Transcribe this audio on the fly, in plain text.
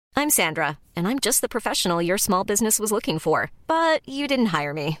I'm Sandra, and I'm just the professional your small business was looking for. But you didn't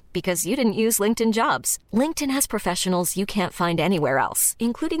hire me because you didn't use LinkedIn Jobs. LinkedIn has professionals you can't find anywhere else,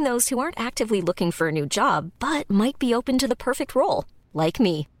 including those who aren't actively looking for a new job, but might be open to the perfect role, like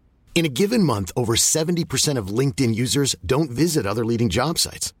me. In a given month, over 70% of LinkedIn users don't visit other leading job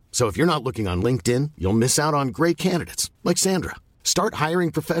sites. So if you're not looking on LinkedIn, you'll miss out on great candidates like Sandra. Start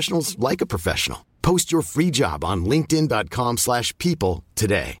hiring professionals like a professional. Post your free job on linkedin.com/people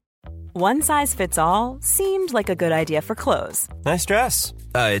today. One size fits all seemed like a good idea for clothes. Nice dress.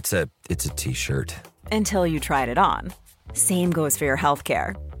 It's a t-shirt. Until you tried it on. Same goes for your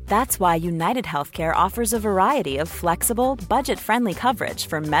healthcare. That's why United Healthcare offers a variety of flexible, budget-friendly coverage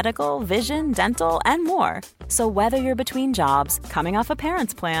for medical, vision, dental, and more. So whether you're between jobs, coming off a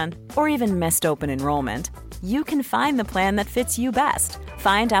parent's plan, or even missed open enrollment, you can find the plan that fits you best.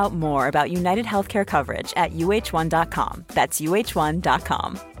 Find out more about United Healthcare coverage at uh1.com. That's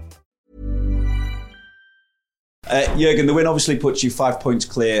uh1.com. Jurgen, the win obviously puts you 5 points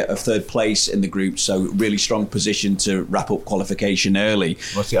clear of third place in the group, so really strong position to wrap up qualification early.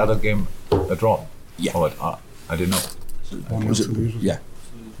 Was the other game a draw? Yeah. Oh, I didn't know. 1-0 to lose. Yeah.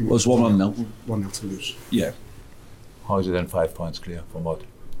 It was 1-0. 1-0 to lose. Yeah. How is it then 5 points clear from what?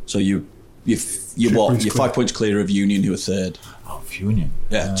 So you're 5 points clear of Union, who are third. Oh, of Union.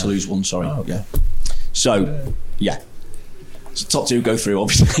 Yeah, Toulouse won, sorry. Oh, okay. Yeah. So, yeah. So top two go through,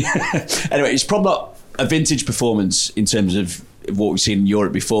 obviously. Anyway, it's probably not a vintage performance in terms of what we've seen in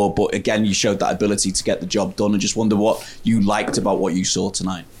Europe before, but again, you showed that ability to get the job done. I just wonder what you liked about what you saw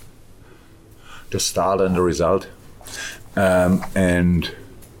tonight. The start and the result, and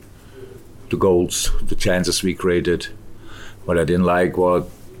the goals, the chances we created. What I didn't like was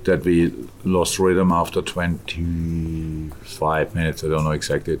that we lost rhythm after 25 minutes. I don't know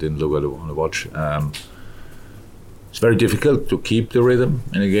exactly, I didn't look on the watch. It's very difficult to keep the rhythm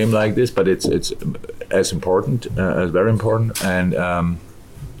in a game like this, but it's as important, as very important. And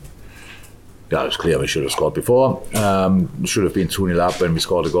it's clear we should have scored before. Should have been 2-0 up when we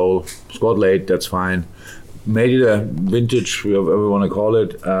scored a goal. Scored late, that's fine. Made it a vintage, whatever we want to call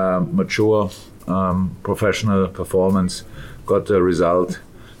it, mature, professional performance. Got the result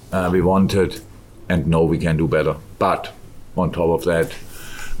we wanted, and know we can do better. But on top of that,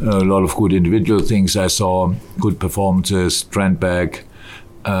 a lot of good individual things I saw, good performances, Trent back,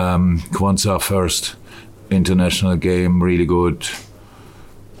 Kwanzaa first international game, really good.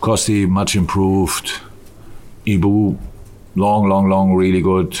 Kosti, much improved. Ibu, long, really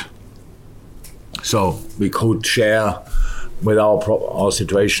good. So we could share with our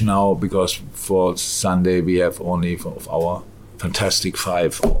situation now, because for Sunday we have only of our fantastic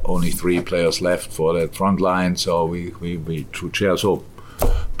five, only 3 players left for that front line, so we should share. So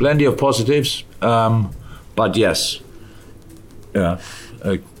plenty of positives, but yes,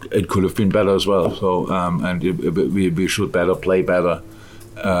 it could have been better as well. So and we should play better,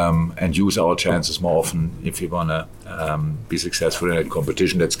 and use our chances more often if we want to be successful in that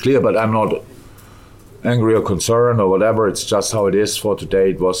competition. That's clear. But I'm not angry or concerned or whatever. It's just how it is for today.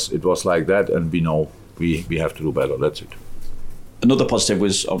 It was like that, and we know we have to do better. That's it. Another positive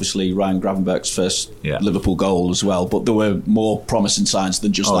was obviously Ryan Gravenberch's first Liverpool goal as well, but there were more promising signs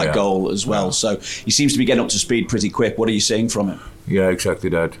than just goal as well. Yeah. So he seems to be getting up to speed pretty quick. What are you seeing from him? Yeah,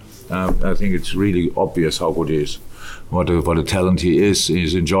 exactly that. I think it's really obvious how good he is, what a talent he is.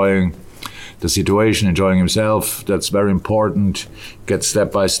 He's enjoying the situation, enjoying himself. That's very important. Get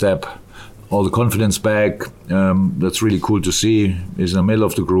step by step all the confidence back. That's really cool to see. He's in the middle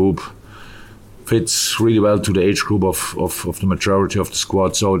of the group. Fits really well to the age group of the majority of the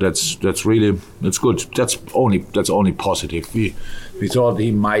squad, so that's good. That's only positive. We thought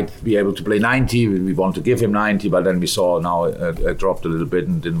he might be able to play 90. We want to give him 90, but then we saw now it dropped a little bit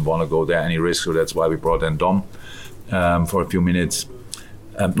and didn't want to go there any risk. So that's why we brought in Dom for a few minutes.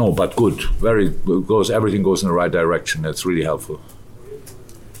 No, but good. Everything goes in the right direction. That's really helpful.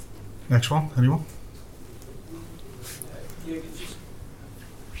 Next one, anyone?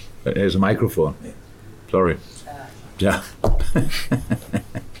 There's a microphone. Sorry. Yeah.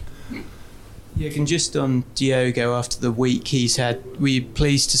 Jürgen, just on Diogo after the week he's had, were you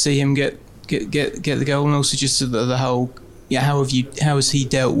pleased to see him get the goal, and also just the whole? Yeah, how has he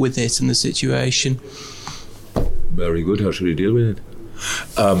dealt with it and the situation? Very good. How should he deal with it?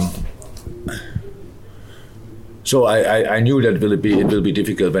 So I knew that it will be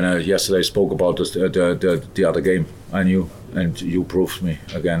difficult when I yesterday spoke about the other game. I knew, and you proved me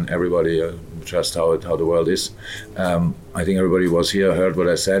again. Everybody just how the world is. I think everybody was here, heard what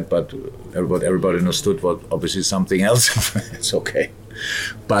I said, but everybody understood what obviously something else. It's okay.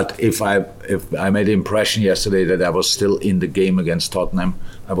 But if I made the impression yesterday that I was still in the game against Tottenham,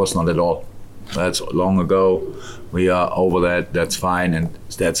 I was not at all. That's long ago. We are over that. That's fine, and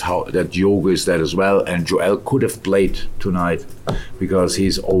that's how that Diogo is that as well. And Joel could have played tonight because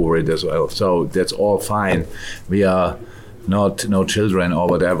he's over it as well. So that's all fine. We are not no children or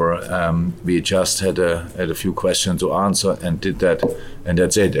whatever. We just had a few questions to answer and did that, and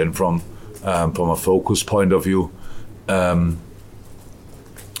that's it. And from a focus point of view, it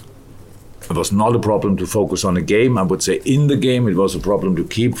was not a problem to focus on the game. I would say in the game it was a problem to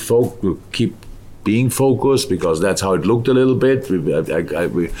keep being focused, because that's how it looked a little bit. We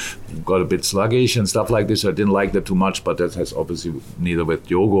got a bit sluggish and stuff like this. I didn't like that too much, but that has obviously neither with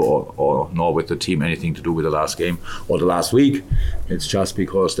Diogo or nor with the team anything to do with the last game or the last week. It's just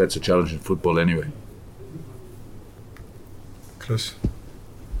because that's a challenge in football anyway. Chris?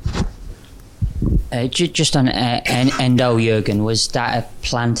 Just on Endo, Jurgen, was that a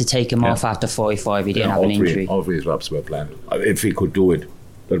plan to take him off after 45? He didn't have an injury. All three swaps were planned. If he could do it,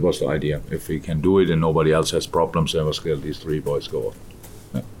 that was the idea. If he can do it and nobody else has problems, then we'll let these three boys go off.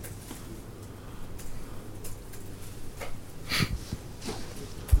 Yeah.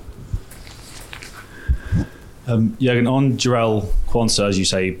 Jurgen, on Jarell Quansah, as you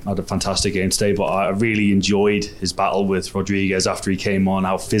say, had a fantastic game today, but I really enjoyed his battle with Rodriguez after he came on,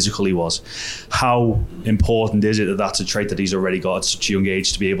 how physical he was. How important is it that that's a trait that he's already got at such a young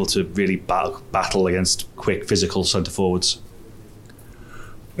age, to be able to really battle against quick, physical centre-forwards?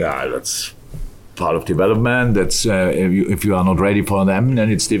 Yeah, that's part of development. That's if you are not ready for them,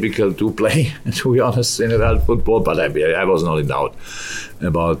 then it's difficult to play, to be honest, in adult football. But I was not in doubt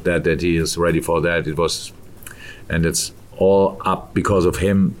about that he is ready for that. It was... And it's all up because of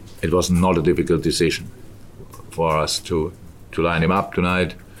him. It was not a difficult decision for us to line him up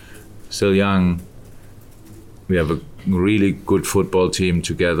tonight. Still young. We have a really good football team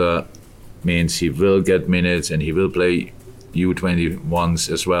together. Means he will get minutes and he will play U21s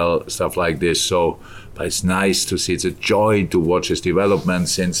as well, stuff like this. So, but it's nice to see. It's a joy to watch his development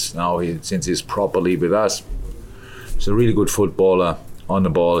since he's properly with us. He's a really good footballer on the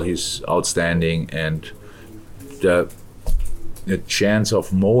ball. He's outstanding, and the chance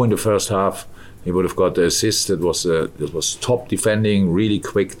of Mo in the first half, he would have got the assist. That was top defending, really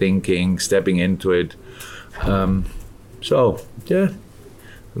quick thinking, stepping into it. So yeah,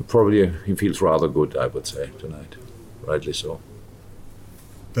 probably he feels rather good, I would say, tonight. Rightly so.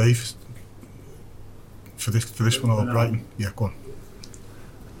 Dave, for this one or Brighton? Yeah, go on.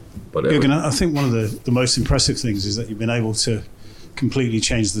 Jürgen, I think one of the most impressive things is that you've been able to completely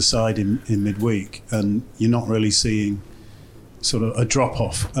change the side in midweek, and you're not really seeing sort of a drop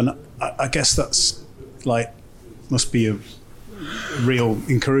off, and I guess that's must be a real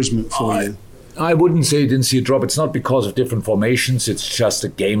encouragement for you. I wouldn't say you didn't see a drop. It's not because of different formations. It's just a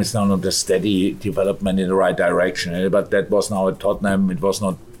game. It's now not a steady development in the right direction. But that was now at Tottenham. It was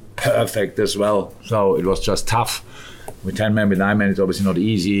not perfect as well. So it was just tough. With 10 men, with 9 men, it's obviously not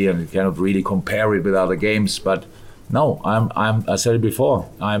easy, and you cannot really compare it with other games. But no, I said it before.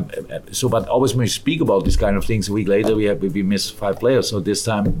 But always when we speak about these kind of things, a week later we missed 5 players. So this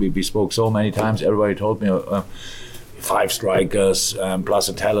time we spoke so many times. Everybody told me 5 strikers plus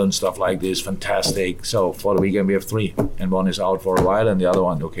a talent, stuff like this, fantastic. So for the weekend we have 3, and one is out for a while, and the other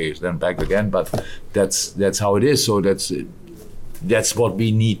one, okay, is then back again. But that's how it is. So that's what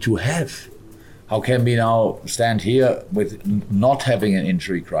we need to have. How can we now stand here with not having an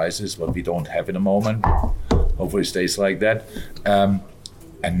injury crisis, what we don't have in the moment? Hopefully it stays like that. And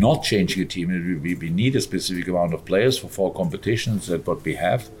not changing a team. We need a specific amount of players for 4 competitions, that's what we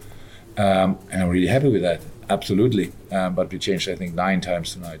have. And I'm really happy with that, absolutely. But we changed, I think, 9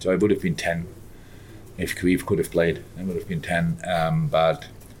 times tonight. So it would have been 10. If Kiev could have played, it would have been 10.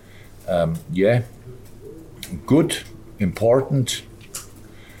 Yeah, good, important,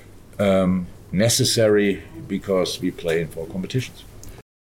 necessary, because we play in 4 competitions.